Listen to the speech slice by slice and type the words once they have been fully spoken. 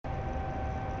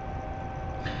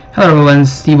Hello everyone,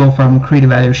 Steve from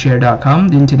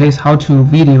CreateValueShare.com. In today's how-to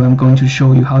video, I'm going to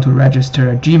show you how to register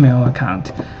a Gmail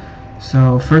account.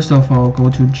 So first of all, go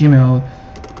to gmail.com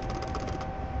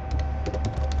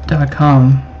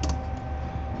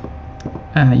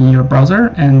in your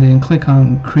browser, and then click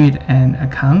on Create an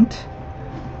Account.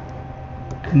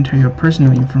 Enter your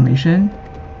personal information,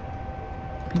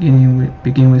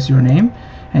 begin with your name,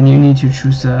 and you need to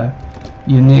choose a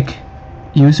unique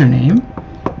username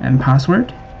and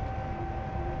password.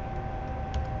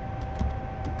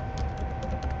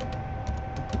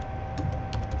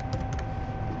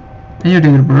 And your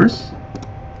date of birth,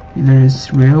 either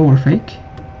it's real or fake.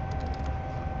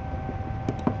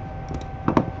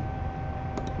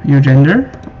 Your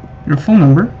gender, your phone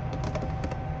number.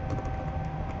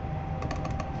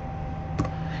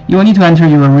 You will need to enter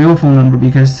your real phone number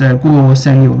because Google will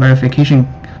send you a verification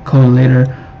code later,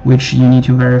 which you need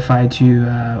to verify to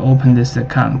open this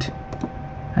account.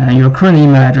 Your current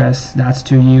email address, that's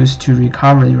to use to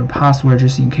recover your password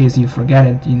just in case you forget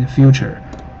it in the future.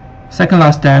 Second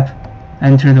last step,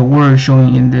 enter the word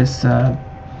showing in this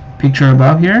picture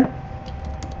above here.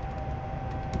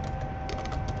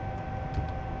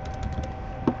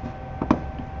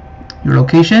 Your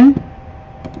location,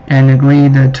 and agree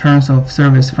the terms of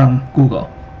service from Google.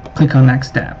 Click on next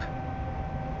step.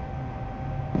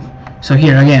 So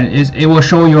here again, it will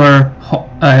show your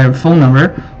phone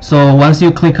number. So once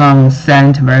you click on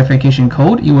send verification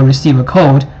code, you will receive a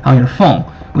code on your phone,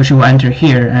 which you will enter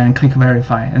here and click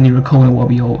verify, and your account will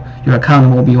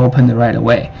be opened right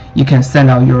away. You can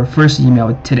send out your first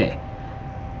email today.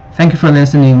 Thank you for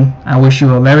listening. I wish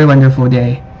you a very wonderful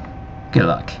day. Good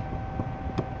luck.